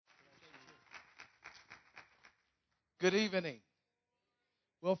Good evening.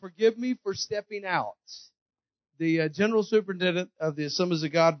 Well, forgive me for stepping out. The general superintendent of the Assemblies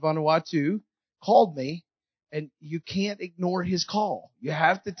of God Vanuatu called me, and you can't ignore his call. You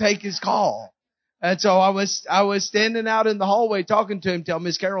have to take his call. And so I was standing out in the hallway talking to him till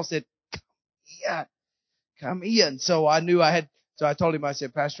Miss Carol said, "Yeah, come in." So I knew I had. So I told him, I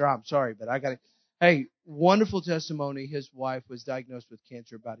said, "Pastor, I'm sorry, but I got it." Hey, wonderful testimony. His wife was diagnosed with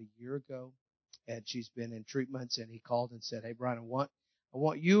cancer about a year ago, and she's been in treatments. And he called and said, "Hey, Bryan, I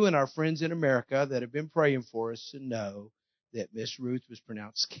want you and our friends in America that have been praying for us to know that Miss Ruth was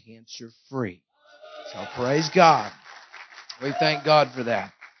pronounced cancer-free." So praise God. We thank God for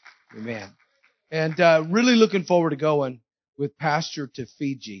that. Amen. And really looking forward to going with Pastor to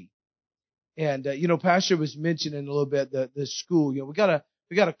Fiji. And Pastor was mentioning a little bit the school. We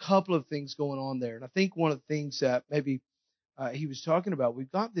got a couple of things going on there. And I think one of the things that maybe he was talking about,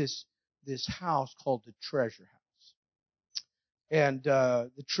 we've got this house called the Treasure House. And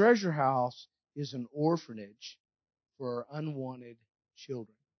the Treasure House is an orphanage for unwanted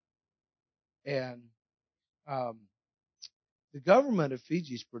children. And the government of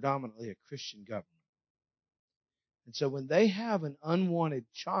Fiji is predominantly a Christian government. And so when they have an unwanted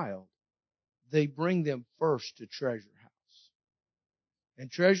child, they bring them first to Treasure House. And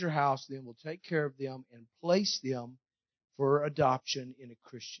Treasure House then will take care of them and place them for adoption in a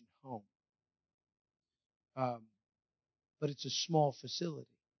Christian home. But it's a small facility.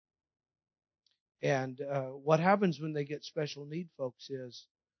 And what happens when they get special need folks is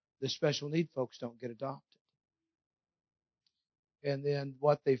the special need folks don't get adopted. And then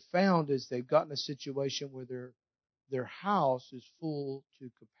what they found is they've gotten a situation where their house is full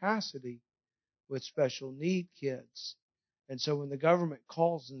to capacity with special need kids. And so when the government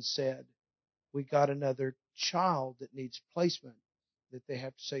calls and said, "We got another child that needs placement," that they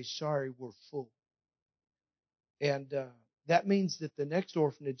have to say, "Sorry, we're full." And that means that the next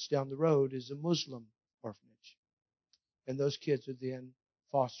orphanage down the road is a Muslim orphanage. And those kids are then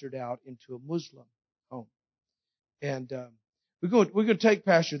fostered out into a Muslim home. And we're going to take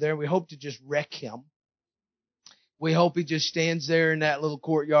Pastor there. We hope to just wreck him. We hope he just stands there in that little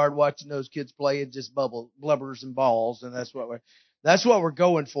courtyard watching those kids play and just blubbers and balls. And that's what we're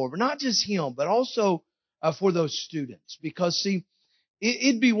going for. But not just him, but also for those students. Because see,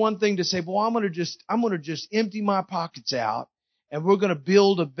 it'd be one thing to say, "Well, I'm going to just empty my pockets out and we're going to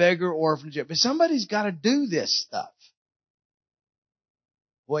build a beggar orphanage." But somebody's got to do this stuff.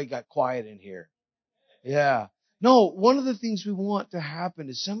 Boy, it got quiet in here. Yeah. No, one of the things we want to happen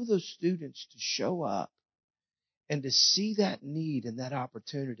is some of those students to show up and to see that need and that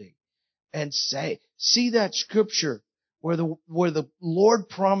opportunity and see that scripture where the Lord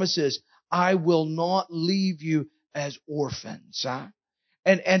promises, "I will not leave you as orphans." Huh?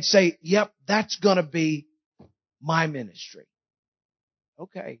 And say, "Yep, that's going to be my ministry."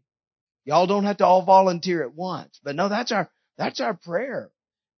 Okay. Y'all don't have to all volunteer at once, but no, that's our prayer.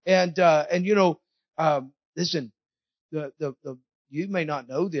 And listen, you may not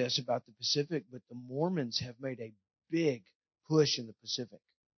know this about the Pacific, but the Mormons have made a big push in the Pacific.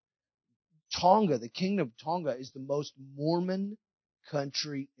 Tonga, the Kingdom of Tonga, is the most Mormon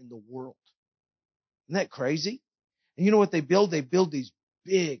country in the world. Isn't that crazy? And you know what they build? They build these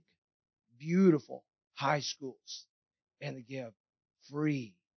big, beautiful high schools. And they give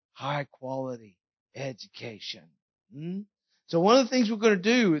free, high-quality education. So one of the things we're going to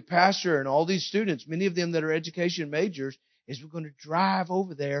do with Pastor and all these students, many of them that are education majors, is we're going to drive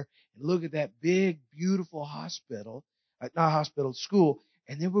over there and look at that big, beautiful school,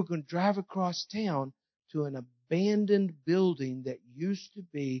 and then we're going to drive across town to an abandoned building that used to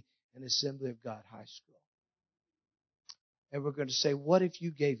be an Assembly of God high school. And we're going to say, "What if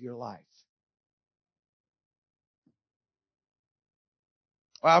you gave your life?"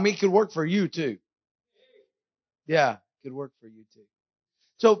 Well, I mean, it could work for you too. Yeah, it could work for you too.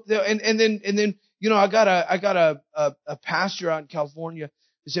 So, and then, I got a pastor out in California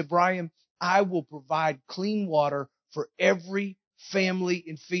who said, "Bryan, I will provide clean water for every family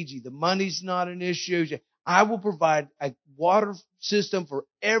in Fiji. The money's not an issue. I will provide a water system for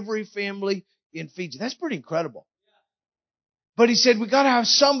every family in Fiji." That's pretty incredible. But he said, we got to have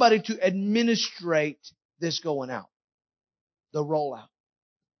somebody to administrate this going out, the rollout.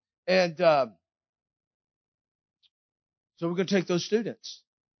 And so we're going to take those students.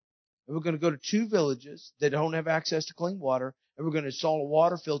 And we're going to go to 2 villages that don't have access to clean water, and we're going to install a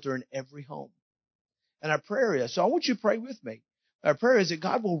water filter in every home. And our prayer is, so I want you to pray with me. Our prayer is that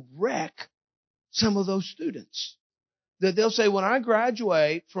God will wreck some of those students. That they'll say, when I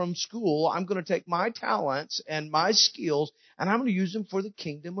graduate from school, I'm going to take my talents and my skills, and I'm going to use them for the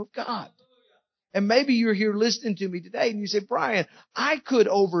kingdom of God. And maybe you're here listening to me today and you say, Bryan, I could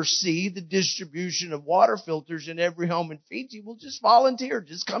oversee the distribution of water filters in every home in Fiji. Well, just volunteer.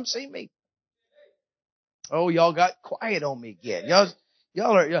 Just come see me. Oh, y'all got quiet on me again.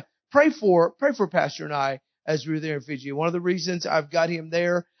 Pray for Pastor and I as we were there in Fiji. One of the reasons I've got him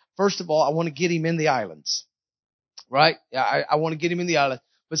there, first of all, I want to get him in the islands, right? I want to get him in the islands.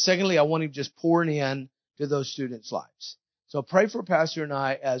 But secondly, I want him just pouring in to those students' lives. So pray for Pastor and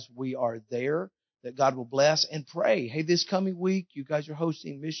I as we are there, that God will bless, and pray. Hey, this coming week, you guys are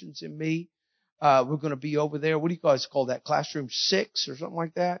hosting Missions in Me. We're going to be over there. What do you guys call that? Classroom 6 or something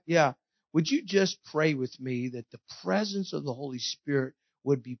like that? Yeah. Would you just pray with me that the presence of the Holy Spirit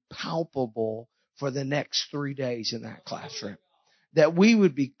would be palpable for the next 3 days in that classroom? That we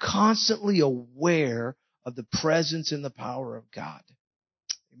would be constantly aware of the presence and the power of God.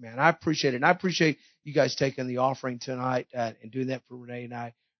 Amen. I appreciate it. And I appreciate you guys taking the offering tonight and doing that for Renee and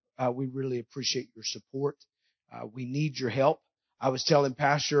I. We really appreciate your support. We need your help. I was telling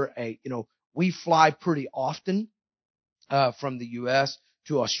Pastor, we fly pretty often from the U.S.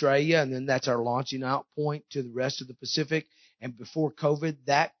 to Australia, and then that's our launching out point to the rest of the Pacific. And before COVID,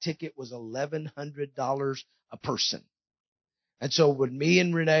 that ticket was $1,100 a person. And so when me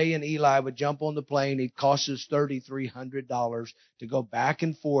and Renee and Eli would jump on the plane, it cost us $3,300 to go back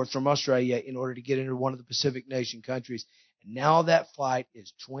and forth from Australia in order to get into one of the Pacific nation countries. And now that flight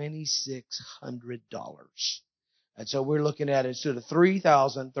is $2,600. And so we're looking at, instead of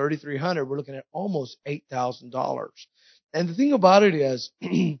 $3,300, we're looking at almost $8,000. And the thing about it is,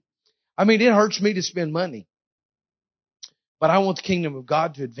 it hurts me to spend money, but I want the kingdom of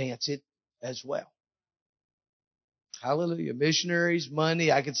God to advance it as well. Hallelujah. Missionaries,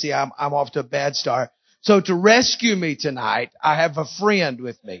 money. I can see I'm off to a bad start. So to rescue me tonight, I have a friend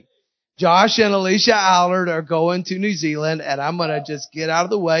with me. Josh and Alicia Allard are going to New Zealand, and I'm going to just get out of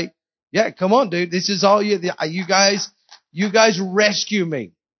the way. Yeah, come on, dude. This is all you guys rescue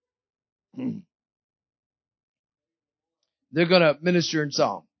me. They're going to minister in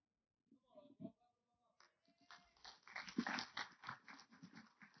song.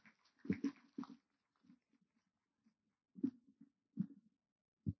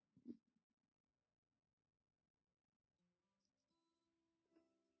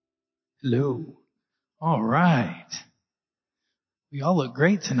 Hello. All right. We all look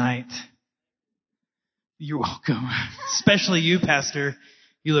great tonight. You're welcome. Especially you, Pastor.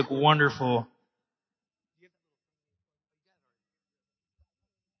 You look wonderful.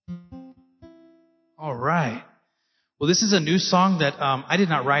 All right. Well, this is a new song that I did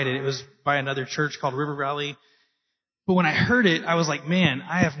not write it. It was by another church called River Valley. But when I heard it, I was like, man,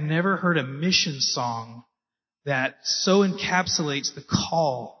 I have never heard a mission song that so encapsulates the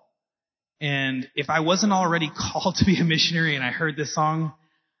call. And if I wasn't already called to be a missionary and I heard this song,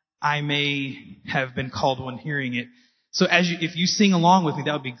 I may have been called when hearing it. So if you sing along with me,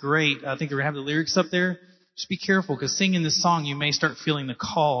 that would be great. I think we're going to have the lyrics up there. Just be careful, because singing this song, you may start feeling the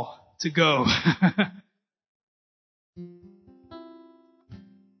call to go.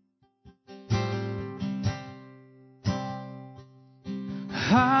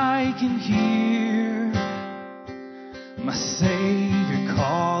 I can hear my Savior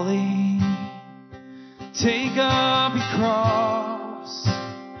calling, take up your cross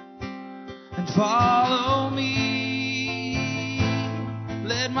and follow me.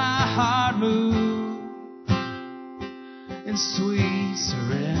 Let my heart move in sweet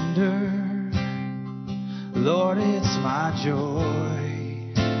surrender. Lord, it's my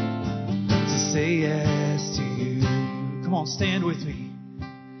joy to say yes to you. Come on, stand with me.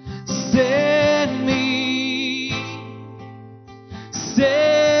 Send me,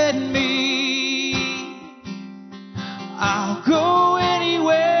 send me. I'll go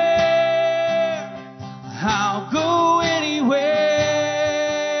anywhere, I'll go anywhere.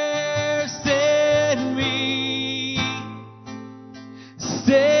 Send me,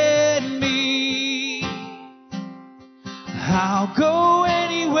 send me. I'll go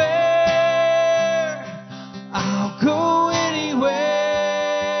anywhere, I'll go anywhere.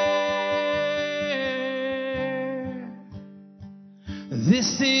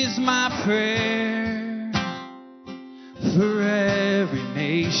 This is my prayer for every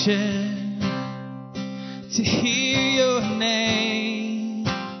nation, to hear your name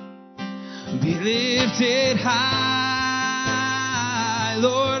be lifted high,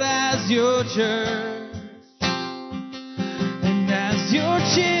 Lord, as your church and as your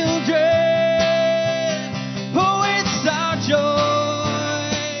children. Oh, it's our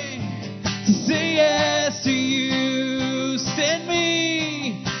joy to say yes to you. Send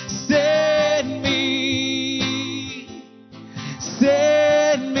me, send me,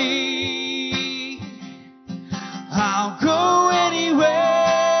 send me.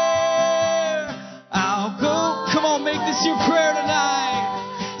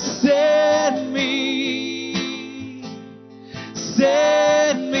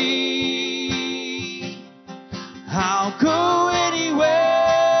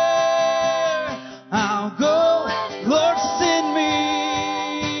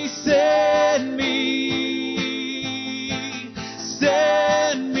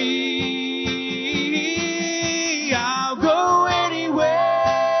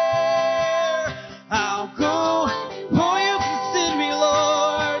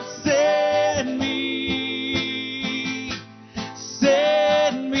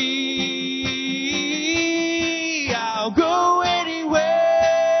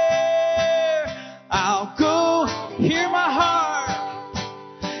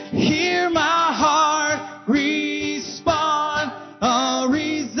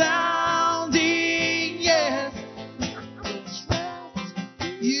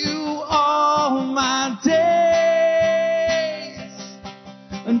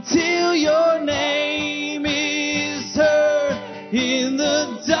 In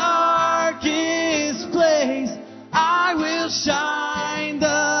the darkest place, I will shine the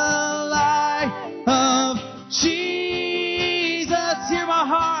light of Jesus. Hear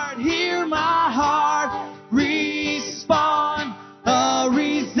my heart respond, a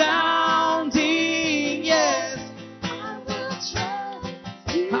resounding yes.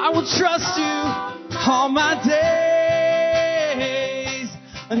 I will trust you all my days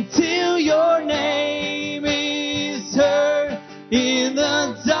until your name is heard. In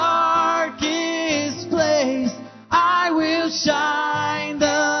the darkest place, I will shine the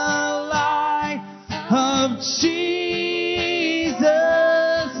light of Jesus.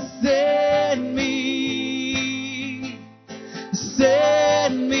 Send me,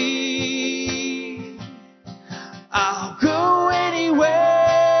 send me. I'll go anywhere,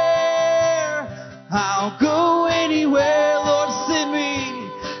 I'll go anywhere. Lord, send me,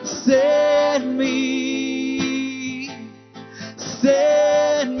 send me,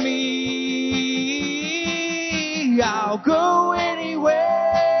 send me. I'll go anywhere,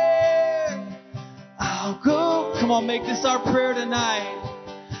 I'll go. Come on, make this our prayer tonight.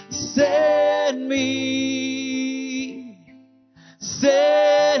 Send me,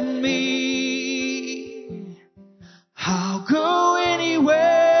 send me. I'll go anywhere,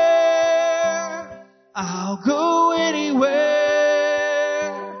 I'll go anywhere.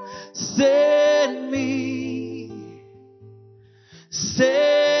 Send me,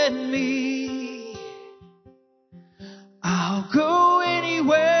 send me. I'll go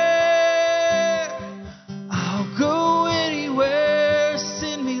anywhere, I'll go anywhere.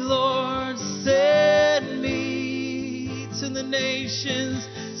 Send me, Lord, send me to the nations.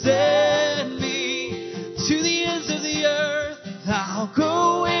 Send me to the ends of the earth. I'll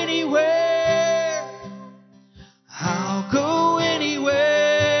go anywhere, I'll go anywhere.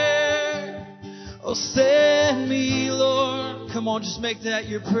 Oh, send me, Lord. Come on, just make that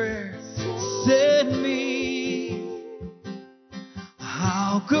your prayer. Send me.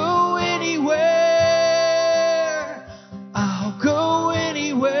 I'll go anywhere, I'll go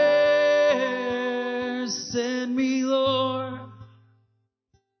anywhere. Send me, Lord.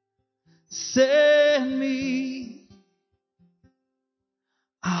 Send me.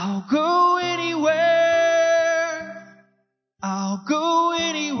 I'll go anywhere, I'll go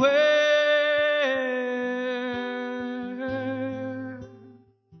anywhere.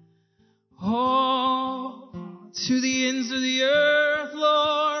 Oh, to the ends of the earth,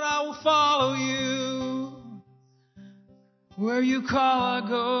 Lord, I will follow you. Where you call, I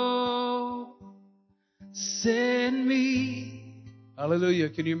go. Send me. Hallelujah.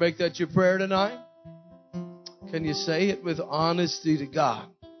 Can you make that your prayer tonight? Can you say it with honesty to God?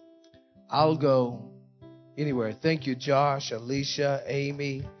 I'll go anywhere. Thank you, Josh, Alicia,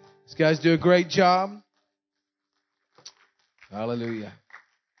 Amy. These guys do a great job. Hallelujah.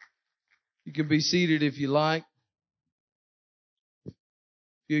 You can be seated if you like. A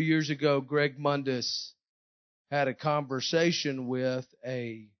few years ago, Greg Mundis had a conversation with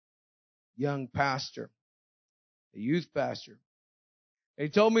a young pastor, a youth pastor. He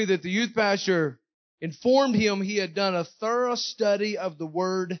told me that the youth pastor informed him he had done a thorough study of the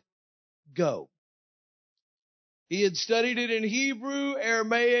word go. He had studied it in Hebrew,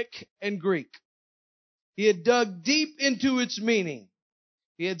 Aramaic, and Greek. He had dug deep into its meaning.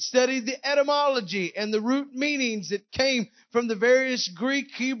 He had studied the etymology and the root meanings that came from the various Greek,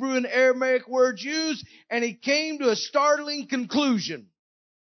 Hebrew, and Aramaic words used, and he came to a startling conclusion.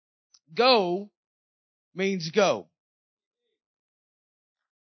 Go means go.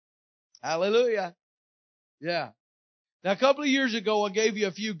 Hallelujah. Yeah. Now, a couple of years ago, I gave you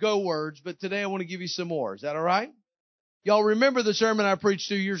a few go words, but today I want to give you some more. Is that all right? Y'all remember the sermon I preached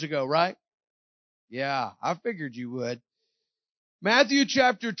 2 years ago, right? Yeah, I figured you would. Matthew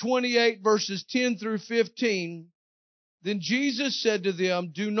chapter 28, verses 10 through 15. Then Jesus said to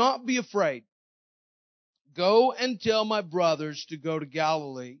them, do not be afraid. Go and tell my brothers to go to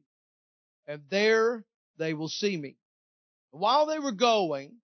Galilee, and there they will see me. While they were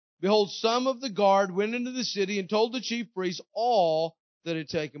going, behold, some of the guard went into the city and told the chief priests all that had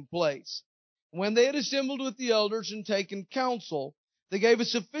taken place. When they had assembled with the elders and taken counsel, they gave a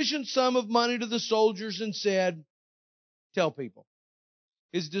sufficient sum of money to the soldiers and said, tell people.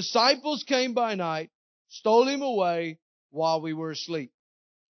 His disciples came by night, stole him away while we were asleep.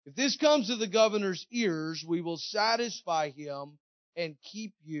 If this comes to the governor's ears, we will satisfy him and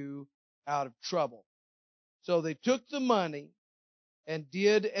keep you out of trouble. So they took the money and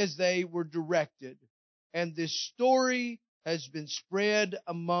did as they were directed. And this story has been spread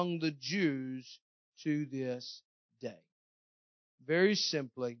among the Jews to this day. Very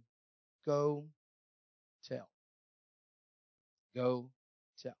simply, go tell. Go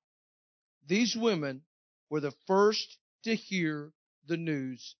tell. These women were the first to hear the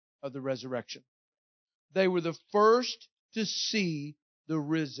news of the resurrection. They were the first to see the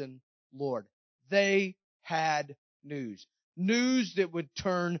risen Lord. They had news. News that would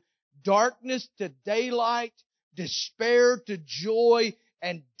turn darkness to daylight, despair to joy,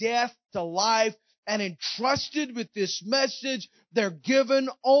 and death to life. And entrusted with this message, they're given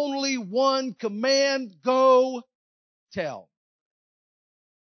only one command: go tell.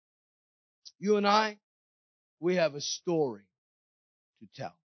 You and I, we have a story to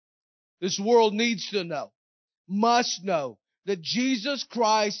tell. This world needs to know, must know, that Jesus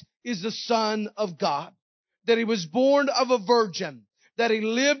Christ is the Son of God, that He was born of a virgin, that He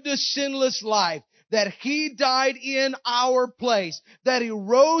lived a sinless life, that He died in our place, that He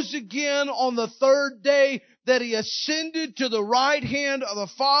rose again on the third day, that He ascended to the right hand of the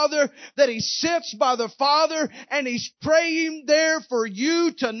Father, that He sits by the Father, and He's praying there for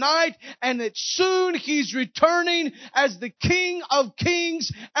you tonight, and that soon He's returning as the King of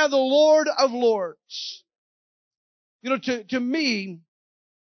Kings and the Lord of Lords. You know, to me,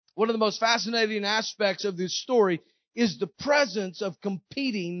 one of the most fascinating aspects of this story is the presence of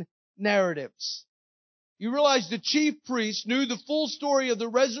competing narratives. You realize the chief priests knew the full story of the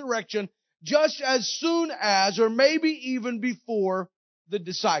resurrection just as soon as, or maybe even before, the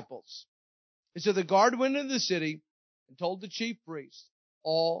disciples. And so the guard went into the city and told the chief priests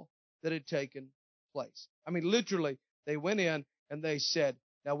all that had taken place. I mean, literally, they went in and they said,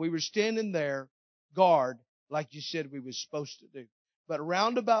 now we were standing there, guard, like you said we were supposed to do. But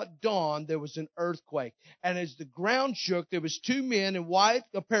around about dawn, there was an earthquake. And as the ground shook, there was two men in white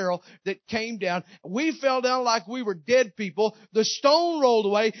apparel that came down. We fell down like we were dead people. The stone rolled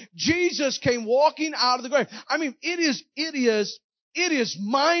away. Jesus came walking out of the grave. I mean, it is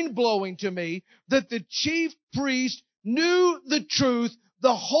mind-blowing to me that the chief priest knew the truth,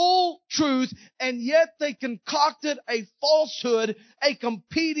 the whole truth, and yet they concocted a falsehood, a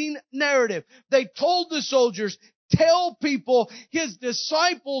competing narrative. They told the soldiers, tell people His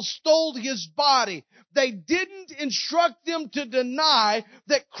disciples stole His body. They didn't instruct them to deny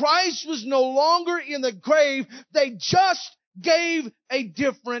that Christ was no longer in the grave. They just gave a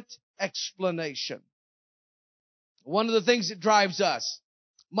different explanation. One of the things that drives us,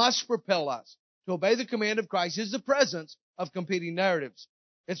 must propel us to obey the command of Christ, is the presence of competing narratives.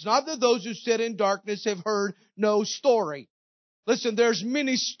 It's not that those who sit in darkness have heard no story. Listen, there's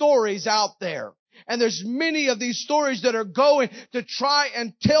many stories out there. And there's many of these stories that are going to try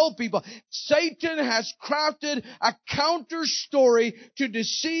and tell people. Satan has crafted a counter story to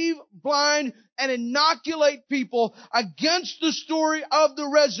deceive, blind, and inoculate people against the story of the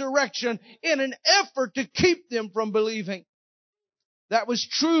resurrection in an effort to keep them from believing. That was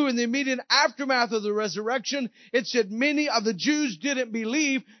true in the immediate aftermath of the resurrection. It said many of the Jews didn't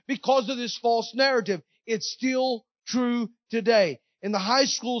believe because of this false narrative. It's still true today. In the high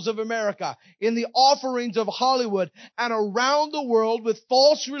schools of America, in the offerings of Hollywood, and around the world with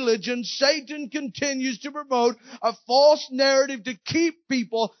false religion, Satan continues to promote a false narrative to keep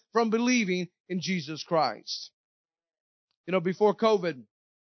people from believing in Jesus Christ. You know, before COVID,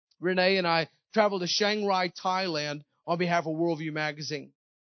 Renee and I traveled to Chiang Rai, Thailand on behalf of Worldview magazine.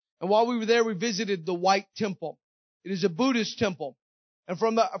 And while we were there, we visited the White Temple. It is a Buddhist temple. And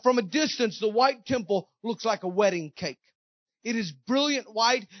from a distance, the White Temple looks like a wedding cake. It is brilliant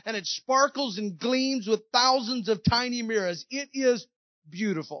white, and it sparkles and gleams with thousands of tiny mirrors. It is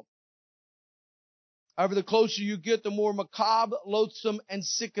beautiful. However, the closer you get, the more macabre, loathsome, and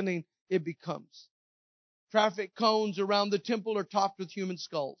sickening it becomes. Traffic cones around the temple are topped with human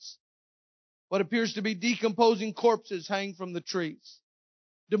skulls. What appears to be decomposing corpses hang from the trees.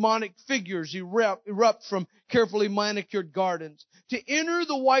 Demonic figures erupt from carefully manicured gardens. To enter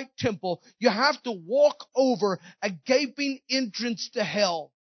the White Temple, you have to walk over a gaping entrance to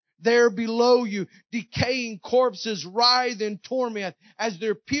hell. There below you, decaying corpses writhe in torment as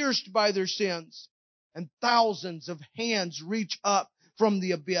they're pierced by their sins. And thousands of hands reach up from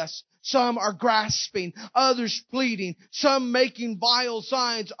the abyss. Some are grasping, others pleading, some making vile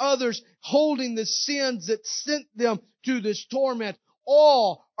signs, others holding the sins that sent them to this torment.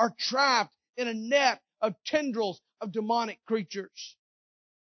 All are trapped in a net of tendrils of demonic creatures.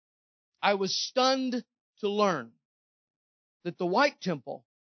 I was stunned to learn that the White Temple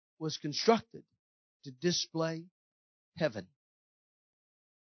was constructed to display heaven.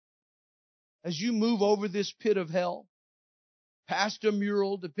 As you move over this pit of hell, past a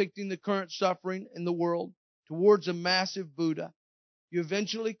mural depicting the current suffering in the world, towards a massive Buddha, you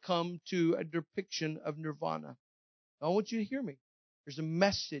eventually come to a depiction of nirvana. Now, I want you to hear me. There's a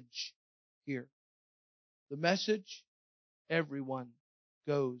message here. The message, Everyone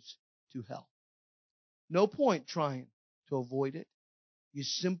goes to hell. No point trying to avoid it. You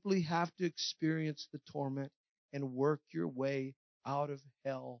simply have to experience the torment and work your way out of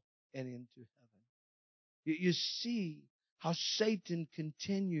hell and into heaven. You see how Satan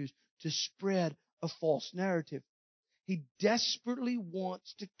continues to spread a false narrative. He desperately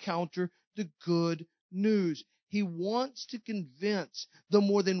wants to counter the good news. He wants to convince the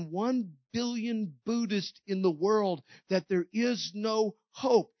more than 1 billion Buddhists in the world that there is no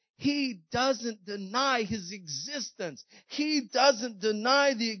hope. He doesn't deny his existence. He doesn't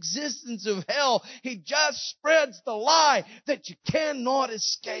deny the existence of hell. He just spreads the lie that you cannot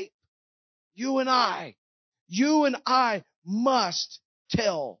escape. You and I must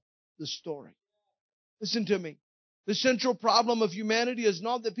tell the story. Listen to me. The central problem of humanity is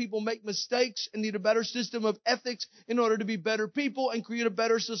not that people make mistakes and need a better system of ethics in order to be better people and create a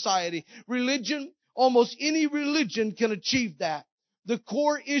better society. Religion, almost any religion can achieve that. The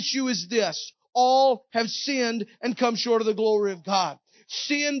core issue is this: all have sinned and come short of the glory of God.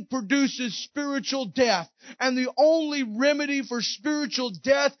 Sin produces spiritual death, and the only remedy for spiritual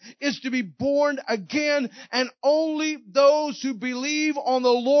death is to be born again, and only those who believe on the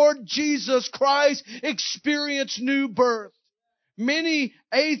Lord Jesus Christ experience new birth. Many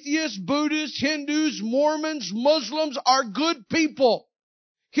atheists, Buddhists, Hindus, Mormons, Muslims are good people.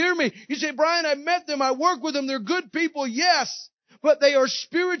 Hear me. You say, Bryan, I met them, I work with them, they're good people. Yes. But they are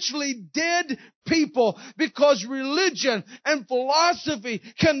spiritually dead people, because religion and philosophy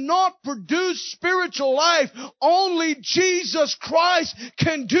cannot produce spiritual life. Only Jesus Christ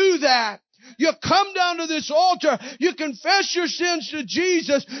can do that. You come down to this altar, you confess your sins to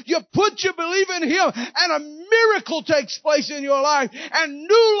Jesus, you put your belief in Him, and a miracle takes place in your life, and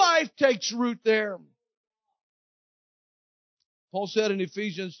new life takes root there. Paul said in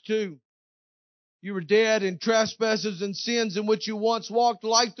Ephesians 2, you were dead in trespasses and sins in which you once walked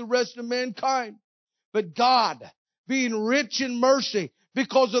like the rest of mankind. But God, being rich in mercy,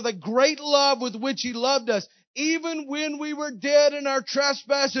 because of the great love with which He loved us, even when we were dead in our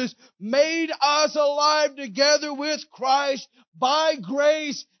trespasses, made us alive together with Christ. By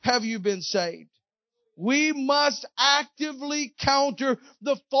grace have you been saved. We must actively counter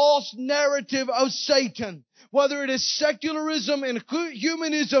the false narrative of Satan. Whether it is secularism and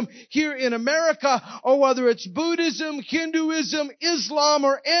humanism here in America, or whether it's Buddhism, Hinduism, Islam,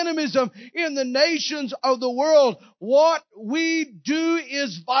 or animism in the nations of the world, what we do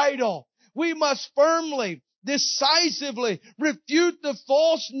is vital. We must firmly, decisively refute the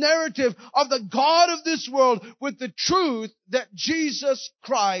false narrative of the God of this world with the truth that Jesus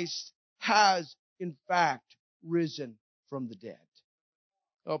Christ has, in fact, risen from the dead.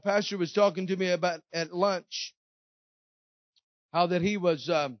 Oh, Pastor was talking to me about at lunch how that he was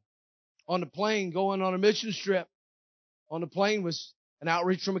on a plane going on a mission trip. On the plane was an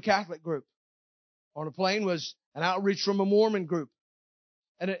outreach from a Catholic group. On the plane was an outreach from a Mormon group.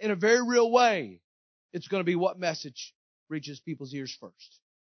 And in a very real way, it's going to be what message reaches people's ears first.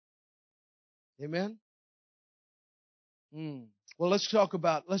 Amen? Well, let's talk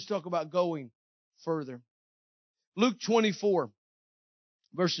about going further. Luke 24.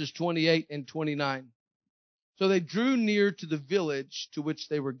 Verses 28 and 29. So they drew near to the village to which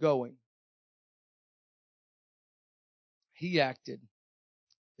they were going. He acted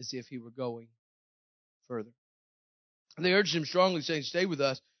as if he were going further. And they urged him strongly, saying, stay with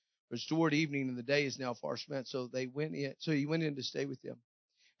us, for it's toward evening and the day is now far spent. So he went in to stay with them.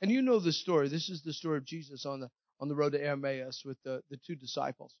 And you know the story. This is the story of Jesus on the road to Emmaus with the two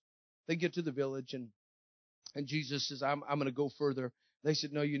disciples. They get to the village, and Jesus says, I'm going to go further. They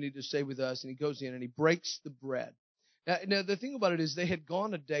said, no, you need to stay with us. And he goes in and he breaks the bread. Now the thing about it is they had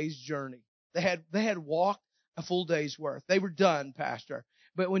gone a day's journey. They had walked a full day's worth. They were done, Pastor.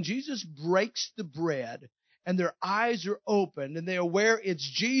 But when Jesus breaks the bread and their eyes are opened and they are aware it's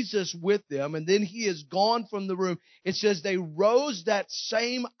Jesus with them, and then He is gone from the room, it says they rose that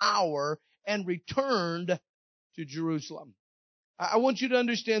same hour and returned to Jerusalem. I want you to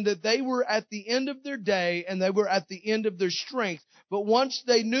understand that they were at the end of their day and they were at the end of their strength. But once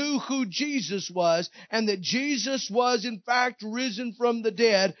they knew who Jesus was and that Jesus was in fact risen from the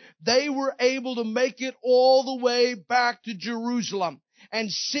dead, they were able to make it all the way back to Jerusalem. And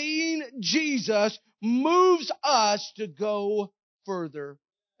seeing Jesus moves us to go further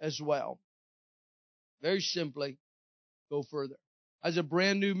as well. Very simply, go further. As a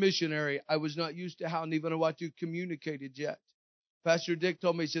brand new missionary, I was not used to how Vanuatu communicated yet. Pastor Dick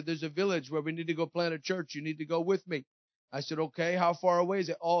told me, he said, there's a village where we need to go plant a church. You need to go with me. I said, okay, how far away is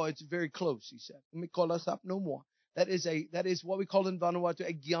it? Oh, it's very close, he said. Let me call us up no more. That is what we call in Vanuatu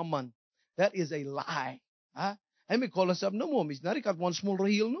a giaman. That is a lie. Huh? Hey, me call us up no more. Missionary got one small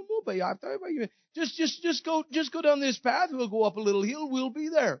hill no more. But just go down this path. We'll go up a little hill. We'll be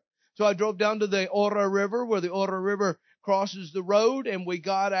there. So I drove down to the Ora River, where the Ora River crosses the road, and we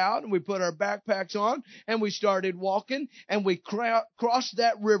got out and we put our backpacks on and we started walking, and we crossed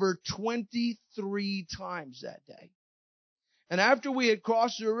that river 23 times that day. And after we had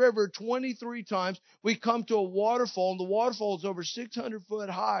crossed the river 23 times, we come to a waterfall, and the waterfall is over 600 foot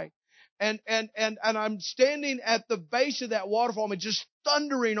high. And I'm standing at the base of that waterfall, and just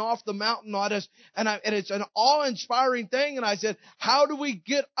thundering off the mountain on us. And it's an awe-inspiring thing. And I said, how do we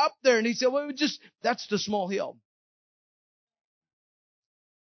get up there? And he said, well, that's the small hill.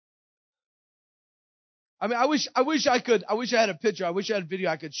 I mean, I wish I had a picture. I wish I had a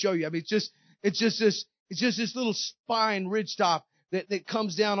video I could show you. I mean, it's just this little spine ridgetop that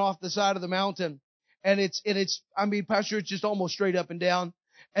comes down off the side of the mountain. And I mean, Pastor, it's just almost straight up and down.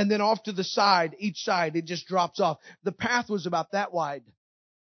 And then off to the side, each side, it just drops off. The path was about that wide.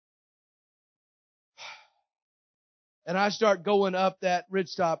 And I start going up that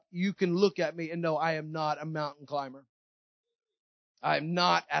ridgetop. You can look at me and know I am not a mountain climber. I am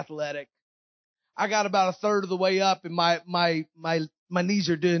not athletic. I got about a third of the way up, and my knees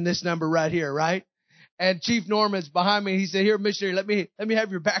are doing this number right here, right? And Chief Norman's behind me. He said, here, missionary, let me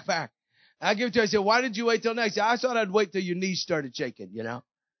have your backpack. I give it to him. I said, why did you wait till next? I thought I'd wait till your knees started shaking, you know.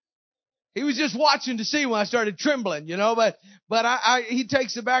 He was just watching to see when I started trembling, you know, but he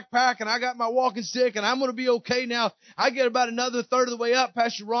takes the backpack, and I got my walking stick, and I'm going to be okay now. I get about another third of the way up,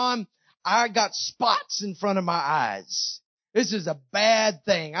 Pastor Ron. I got spots in front of my eyes. This is a bad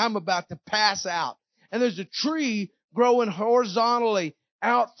thing. I'm about to pass out. And there's a tree growing horizontally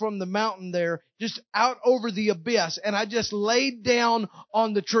out from the mountain there, just out over the abyss. And I just laid down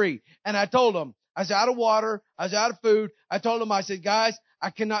on the tree. And I told them, I was out of water. I was out of food. I told them, I said, guys, I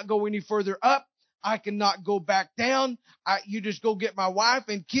cannot go any further up. I cannot go back down. You just go get my wife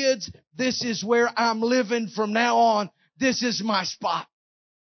and kids. This is where I'm living from now on. This is my spot.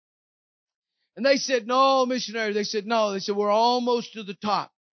 And they said, no, missionary. They said, no. They said, we're almost to the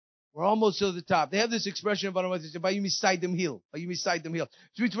top. We're almost to the top. They have this expression about what they say, "Bayumi side them hill." Bayumi side them hill.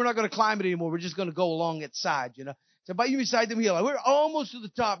 Which means we're not going to climb it anymore. We're just going to go along its side, you know. So Bayumi side them hill. We're almost to the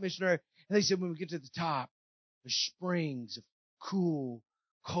top, missionary. And they said, when we get to the top, there's springs of cool,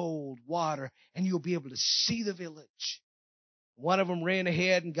 cold water, and you'll be able to see the village. One of them ran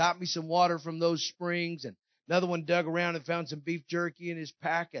ahead and got me some water from those springs, and another one dug around and found some beef jerky in his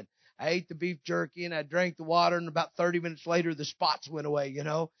pack, and I ate the beef jerky and I drank the water, and about 30 minutes later, the spots went away, you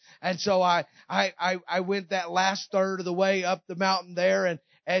know. And so I went that last third of the way up the mountain there,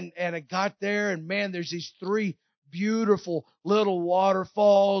 and I got there, and man, there's these 3 beautiful little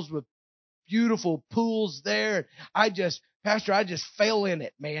waterfalls with beautiful pools there. Pastor, I just fell in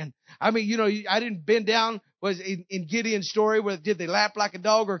it, man. I mean, you know, I didn't bend down. Was in Gideon's story where did they lap like a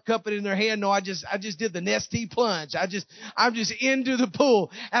dog or cup it in their hand? No, I just did the nesty plunge. I'm just into the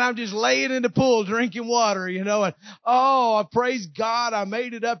pool, and I'm just laying in the pool drinking water, you know. And I praise God, I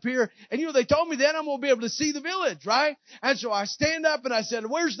made it up here. And you know, they told me then I'm gonna be able to see the village, right? And so I stand up and I said,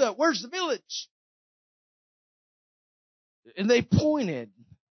 "Where's the village?" And they pointed.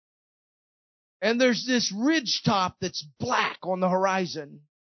 And there's this ridge top that's black on the horizon.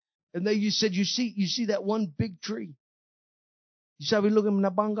 And you said, you see that one big tree? You said, we look at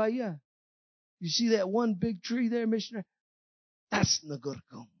Nabangaya. You see that one big tree there, missionary? That's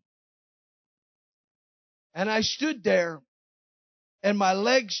Nagurkum. And I stood there, and my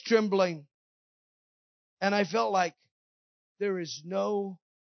legs trembling, and I felt like there is no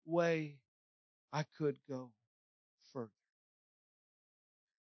way I could go further.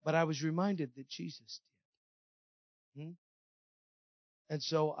 But I was reminded that Jesus did. And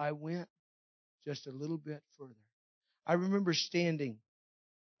so I went just a little bit further. I remember standing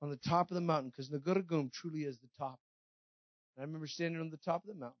on the top of the mountain, because Naguragum truly is the top. And I remember standing on the top of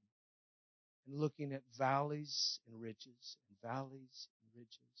the mountain and looking at valleys and ridges, and valleys and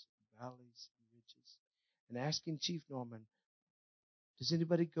ridges, and valleys and ridges, and asking Chief Norman, does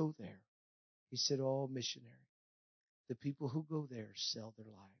anybody go there? He said, oh, missionary, the people who go there sell their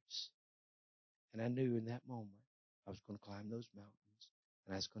lives. And I knew in that moment I was going to climb those mountains,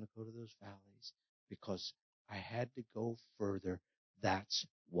 and I was going to go to those valleys, because I had to go further. That's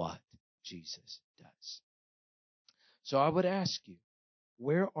what Jesus does. So I would ask you,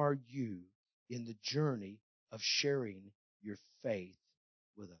 where are you in the journey of sharing your faith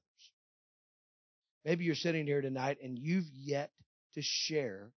with others? Maybe you're sitting here tonight and you've yet to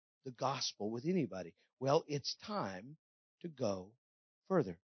share the gospel with anybody. Well, it's time to go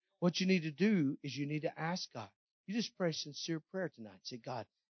further. What you need to do is you need to ask God. You just pray a sincere prayer tonight. Say, God,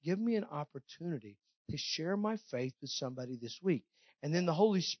 give me an opportunity to share my faith with somebody this week. And then the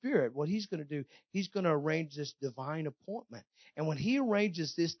Holy Spirit, what He's going to do, He's going to arrange this divine appointment. And when He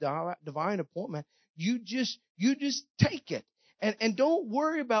arranges this divine appointment, you just take it. And don't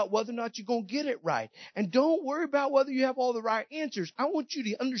worry about whether or not you're going to get it right. And don't worry about whether you have all the right answers. I want you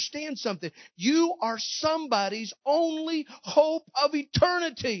to understand something. You are somebody's only hope of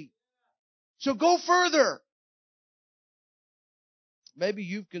eternity. So go further. Maybe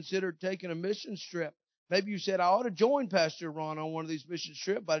you've considered taking a mission trip. Maybe you said, I ought to join Pastor Ron on one of these mission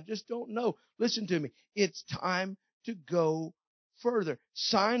trips, but I just don't know. Listen to me. It's time to go further.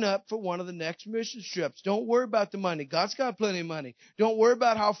 Sign up for one of the next mission trips. Don't worry about the money. God's got plenty of money. Don't worry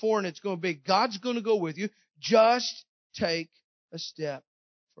about how foreign it's going to be. God's going to go with you. Just take a step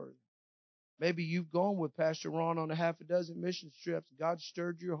further. Maybe you've gone with Pastor Ron on a half a dozen mission trips. God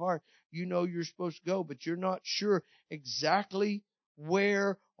stirred your heart. You know you're supposed to go, but you're not sure exactly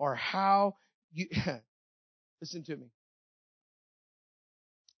where or how. Listen to me.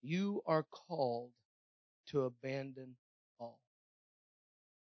 You are called to abandon all.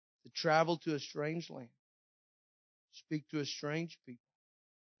 To travel to a strange land. Speak to a strange people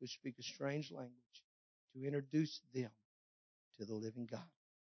who speak a strange language. To introduce them to the living God.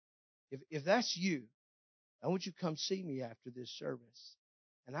 If that's you, I want you to come see me after this service.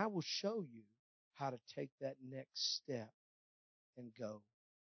 And I will show you how to take that next step and go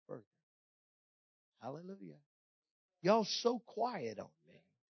further. Hallelujah. Y'all so quiet on me.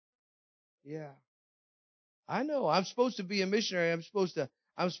 Yeah. I know. I'm supposed to be a missionary. I'm supposed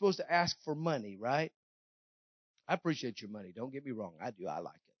to ask for money, right? I appreciate your money. Don't get me wrong. I do. I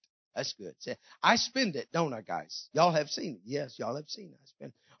like it. That's good. I spend it, don't I, guys? Y'all have seen it. Yes, y'all have seen it. I spend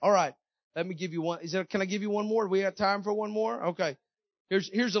it. All right. Let me give you one. Can I give you one more? We got time for one more? Okay.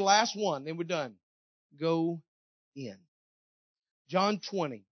 Here's the last one. Then we're done. Go in. John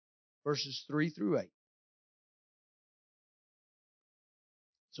 20, verses 3 through 8.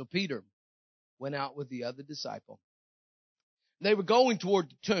 So Peter went out with the other disciple. They were going toward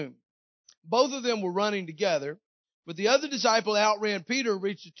the tomb. Both of them were running together, but the other disciple outran Peter and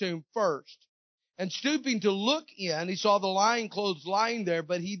reached the tomb first. And stooping to look in, he saw the lying clothes lying there,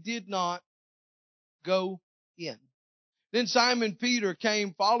 but he did not go in. Then Simon Peter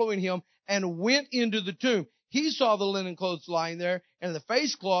came following him and went into the tomb. He saw the linen clothes lying there, and the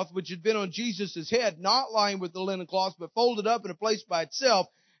face cloth which had been on Jesus' head, not lying with the linen cloth, but folded up in a place by itself.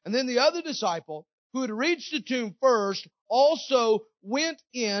 And then the other disciple, who had reached the tomb first, also went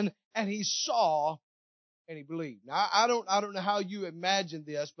in, and he saw and he believed. Now, I don't know how you imagine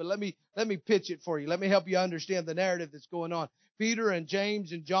this, but let me pitch it for you. Let me help you understand the narrative that's going on. Peter and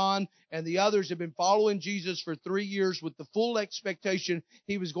James and John and the others have been following Jesus for 3 years with the full expectation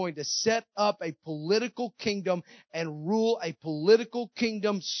He was going to set up a political kingdom and rule a political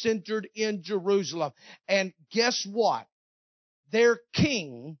kingdom centered in Jerusalem. And guess what? Their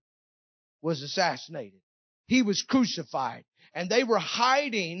king was assassinated. He was crucified. And they were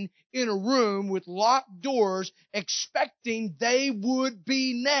hiding in a room with locked doors, expecting they would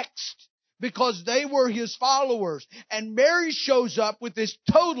be next because they were His followers. And Mary shows up with this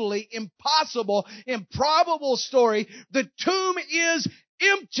totally impossible, improbable story. The tomb is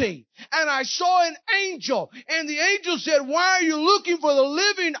empty. And I saw an angel. And the angel said, "Why are you looking for the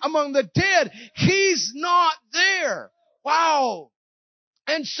living among the dead? He's not there." Wow.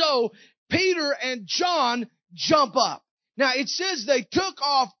 And so Peter and John jump up. Now, it says they took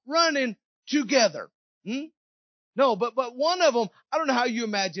off running together. No, but one of them, I don't know how you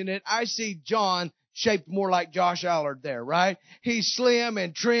imagine it. I see John shaped more like Josh Allard there, right? He's slim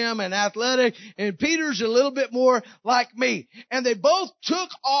and trim and athletic, and Peter's a little bit more like me. And they both took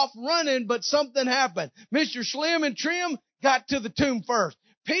off running, but something happened. Mr. Slim and Trim got to the tomb first.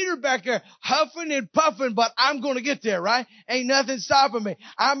 Peter back there huffing and puffing, but I'm going to get there, right? Ain't nothing stopping me.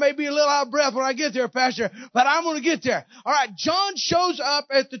 I may be a little out of breath when I get there, Pastor, but I'm going to get there. All right, John shows up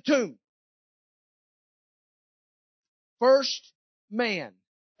at the tomb. First man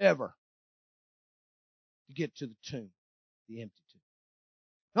ever to get to the tomb, the empty tomb.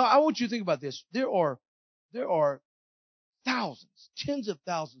 Now, I want you to think about this. There are thousands, tens of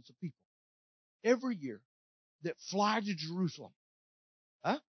thousands of people every year that fly to Jerusalem.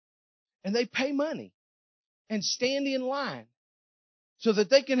 And they pay money and stand in line so that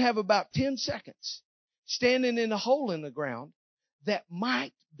they can have about 10 seconds standing in a hole in the ground that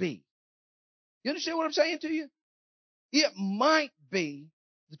might be. You understand what I'm saying to you? It might be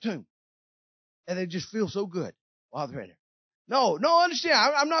the tomb. And they just feel so good while they're in there. No, understand.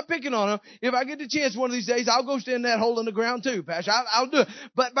 I'm not picking on them. If I get the chance one of these days, I'll go stand in that hole in the ground too, Pastor. I'll do it.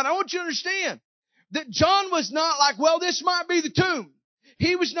 But I want you to understand that John was not like, well, this might be the tomb.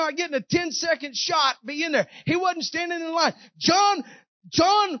 He was not getting a 10-second shot be in there. He wasn't standing in line.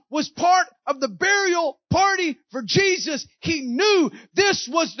 John was part of the burial party for Jesus. He knew this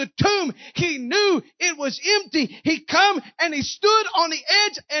was the tomb. He knew it was empty. He come and he stood on the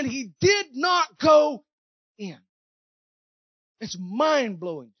edge and he did not go in. It's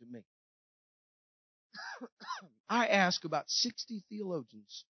mind-blowing to me. I ask about 60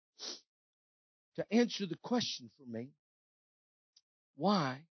 theologians to answer the question for me,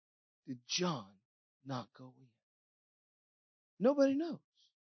 why did John not go in? Nobody knows.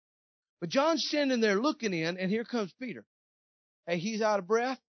 But John's standing there looking in, and here comes Peter. Hey, he's out of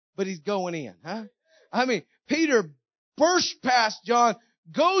breath, but he's going in, huh? I mean, Peter burst past John,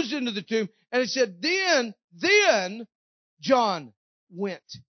 goes into the tomb, and it said, then John went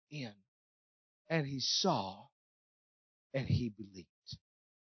in, and he saw, and he believed.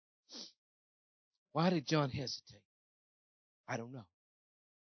 Why did John hesitate? I don't know.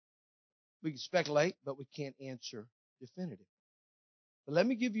 We can speculate, but we can't answer definitively. But let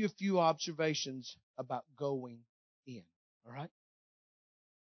me give you a few observations about going in. All right?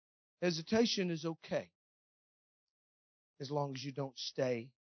 Hesitation is okay as long as you don't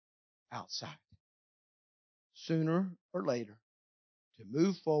stay outside. Sooner or later, to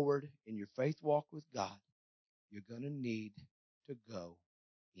move forward in your faith walk with God, you're going to need to go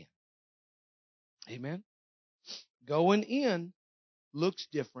in. Amen? Going in looks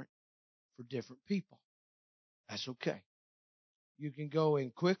different for different people. That's okay. You can go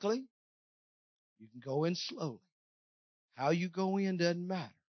in quickly. You can go in slowly. How you go in doesn't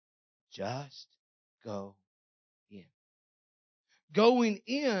matter. Just go in. Going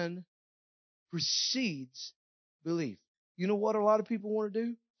in precedes belief. You know what a lot of people want to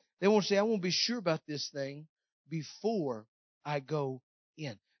do? They want to say, I want to be sure about this thing before I go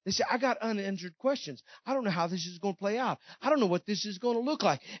in. They say, I got unanswered questions. I don't know how this is going to play out. I don't know what this is going to look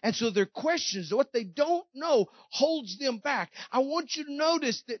like. And so their questions, what they don't know, holds them back. I want you to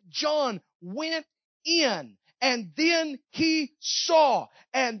notice that John went in, and then he saw,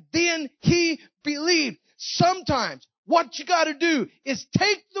 and then he believed. Sometimes what you got to do is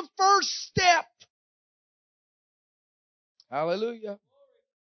take the first step. Hallelujah.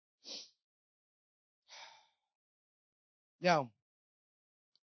 Now,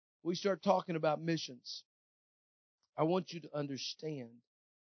 we start talking about missions. I want you to understand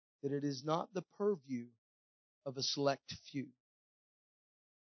that it is not the purview of a select few.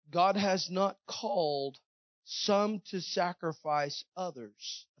 God has not called some to sacrifice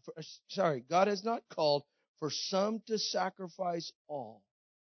others. God has not called for some to sacrifice all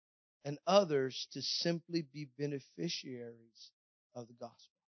and others to simply be beneficiaries of the gospel.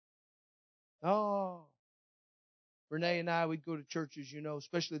 Oh, Renee and I, we'd go to churches,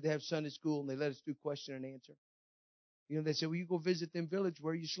 especially they have Sunday school and they let us do question and answer. They say, well, you go visit them village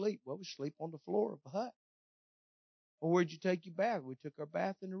where you sleep. Well, we sleep on the floor of a hut. Or where'd you take your bath? We took our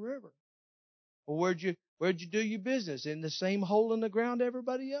bath in the river. Or where'd you do your business? In the same hole in the ground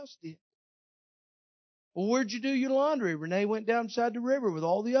everybody else did. Well, where'd you do your laundry? Renee went down beside the river with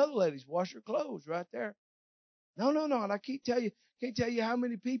all the other ladies, wash her clothes right there. No. And I can't tell you how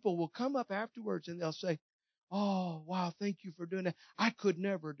many people will come up afterwards and they'll say, oh, wow, thank you for doing that. I could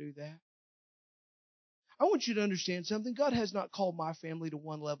never do that. I want you to understand something. God has not called my family to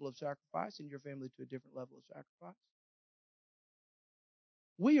one level of sacrifice and your family to a different level of sacrifice.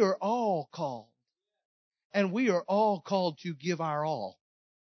 We are all called. And we are all called to give our all.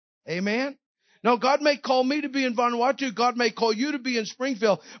 Amen? Now, God may call me to be in Vanuatu. God may call you to be in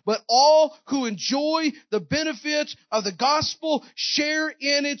Springfield. But all who enjoy the benefits of the gospel share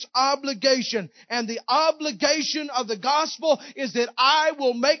in its obligation. And the obligation of the gospel is that I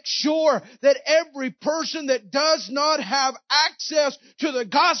will make sure that every person that does not have access to the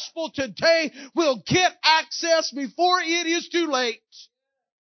gospel today will get access before it is too late.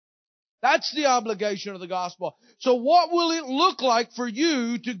 That's the obligation of the gospel. So what will it look like for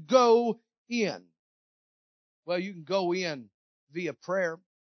you to go in? Well, you can go in via prayer.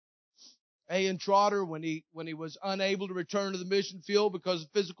 A.N. Trotter, when he was unable to return to the mission field because of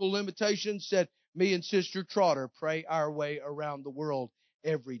physical limitations, said, me and Sister Trotter pray our way around the world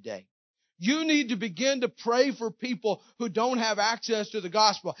every day. You need to begin to pray for people who don't have access to the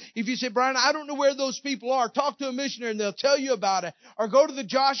gospel. If you say, Bryan, I don't know where those people are, talk to a missionary and they'll tell you about it. Or go to the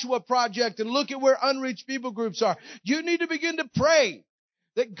Joshua Project and look at where unreached people groups are. You need to begin to pray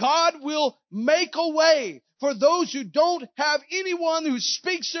that God will make a way for those who don't have anyone who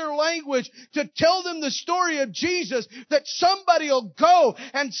speaks their language to tell them the story of Jesus, that somebody will go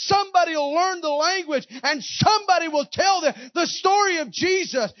and somebody will learn the language and somebody will tell them the story of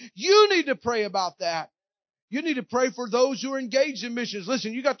Jesus. You need to pray about that. You need to pray for those who are engaged in missions.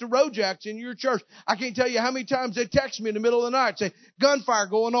 Listen, you got the Rojacks in your church. I can't tell you how many times they text me in the middle of the night, say, gunfire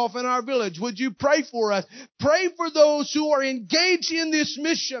going off in our village. Would you pray for us? Pray for those who are engaged in this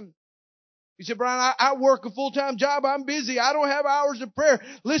mission. You say, Bryan, I work a full-time job. I'm busy. I don't have hours of prayer.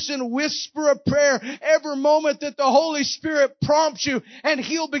 Listen, whisper a prayer every moment that the Holy Spirit prompts you, and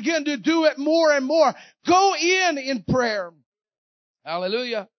He'll begin to do it more and more. Go in prayer.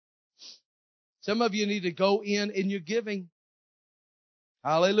 Hallelujah. Some of you need to go in your giving.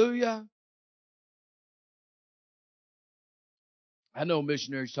 Hallelujah. I know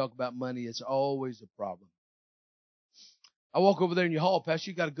missionaries talk about money. It's always a problem. I walk over there in your hall,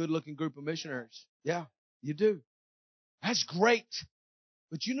 Pastor, you got a good-looking group of missionaries. Yeah, you do. That's great.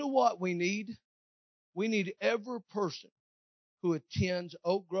 But you know what we need? We need every person who attends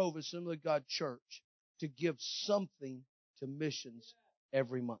Oak Grove Assembly of God Church to give something to missions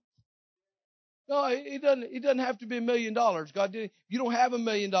every month. No, it doesn't have to be $1 million. God didn't. You don't have $1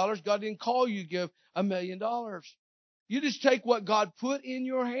 million. God didn't call you to give $1 million. You just take what God put in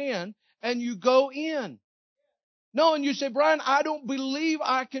your hand and you go in. No, and you say, Bryan, I don't believe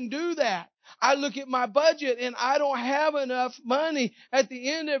I can do that. I look at my budget and I don't have enough money at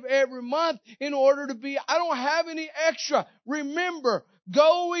the end of every month in order to I don't have any extra. Remember,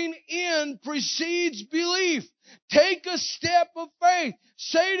 going in precedes belief. Take a step of faith.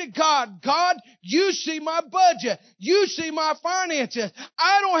 Say to God, God, you see my budget. You see my finances.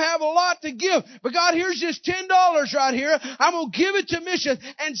 I don't have a lot to give. But God, here's just $10 right here. I'm going to give it to missions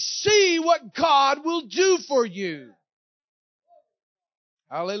and see what God will do for you.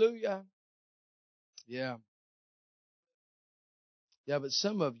 Hallelujah. Yeah. Yeah, but for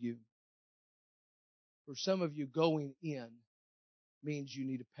some of you, going in means you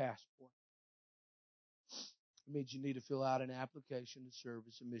need a passport. It means you need to fill out an application to serve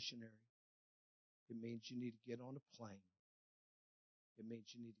as a missionary. It means you need to get on a plane. It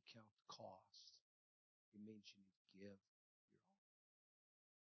means you need to count the cost. It means you need to give your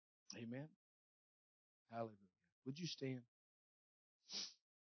all. Amen. Hallelujah. Would you stand?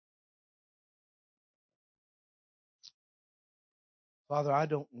 Father, I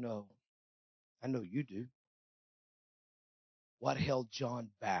don't know. I know you do. What held John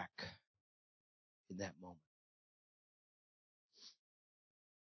back in that moment?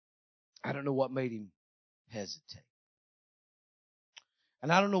 I don't know what made him hesitate.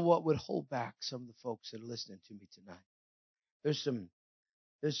 And I don't know what would hold back some of the folks that are listening to me tonight. There's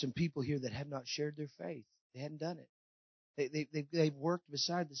some people here that have not shared their faith. They hadn't done it. They've worked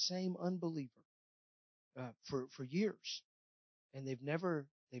beside the same unbeliever for years, and they've never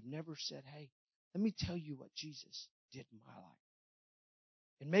said, "Hey, let me tell you what Jesus did in my life."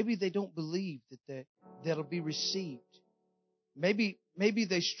 And maybe they don't believe that'll be received. Maybe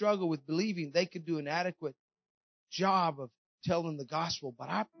they struggle with believing they could do an adequate job of telling the gospel.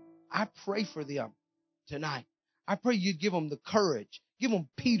 But I pray for them tonight. I pray you'd give them the courage. Give them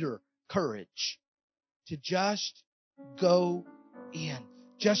Peter courage to just go in.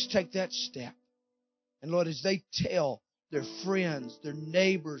 Just take that step. And Lord, as they tell their friends, their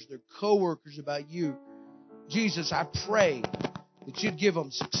neighbors, their coworkers about you, Jesus, I pray that you'd give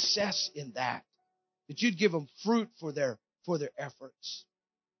them success in that. That you'd give them fruit for their efforts.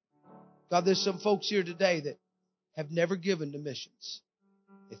 God, there's some folks here today that have never given to missions.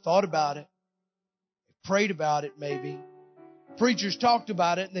 They thought about it. They prayed about it maybe. Preachers talked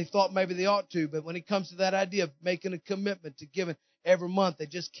about it and they thought maybe they ought to. But when it comes to that idea of making a commitment to giving every month, they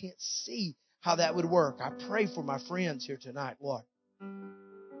just can't see how that would work. I pray for my friends here tonight, Lord.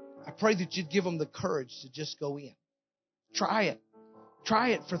 I pray that you'd give them the courage to just go in. Try it. Try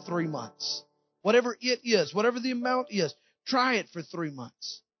it for 3 months. Whatever it is, whatever the amount is, try it for 3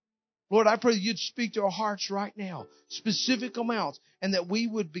 months. Lord, I pray that you'd speak to our hearts right now, specific amounts, and that we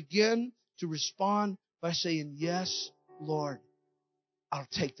would begin to respond by saying, yes, Lord, I'll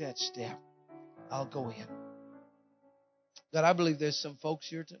take that step. I'll go in. God, I believe there's some folks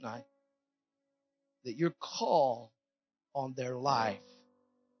here tonight that your call on their life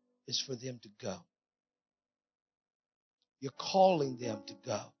is for them to go. You're calling them to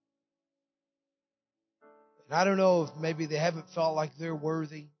go. And I don't know if maybe they haven't felt like they're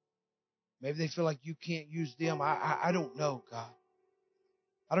worthy. Maybe they feel like you can't use them. I don't know, God.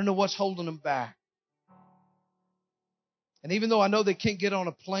 I don't know what's holding them back. And even though I know they can't get on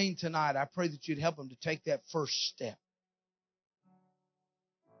a plane tonight, I pray that you'd help them to take that first step.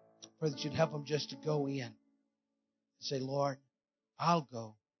 I pray that you'd help them just to go in and say, Lord, I'll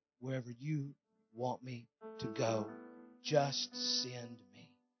go wherever you want me to go. Just send me.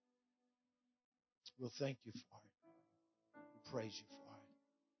 We'll thank you for it. We praise you for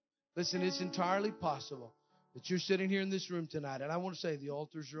it. Listen, it's entirely possible that you're sitting here in this room tonight. And I want to say the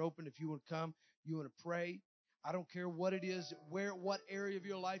altars are open. If you want to come, you want to pray. I don't care what it is, what area of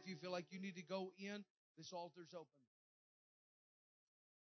your life you feel like you need to go in. This altar's open.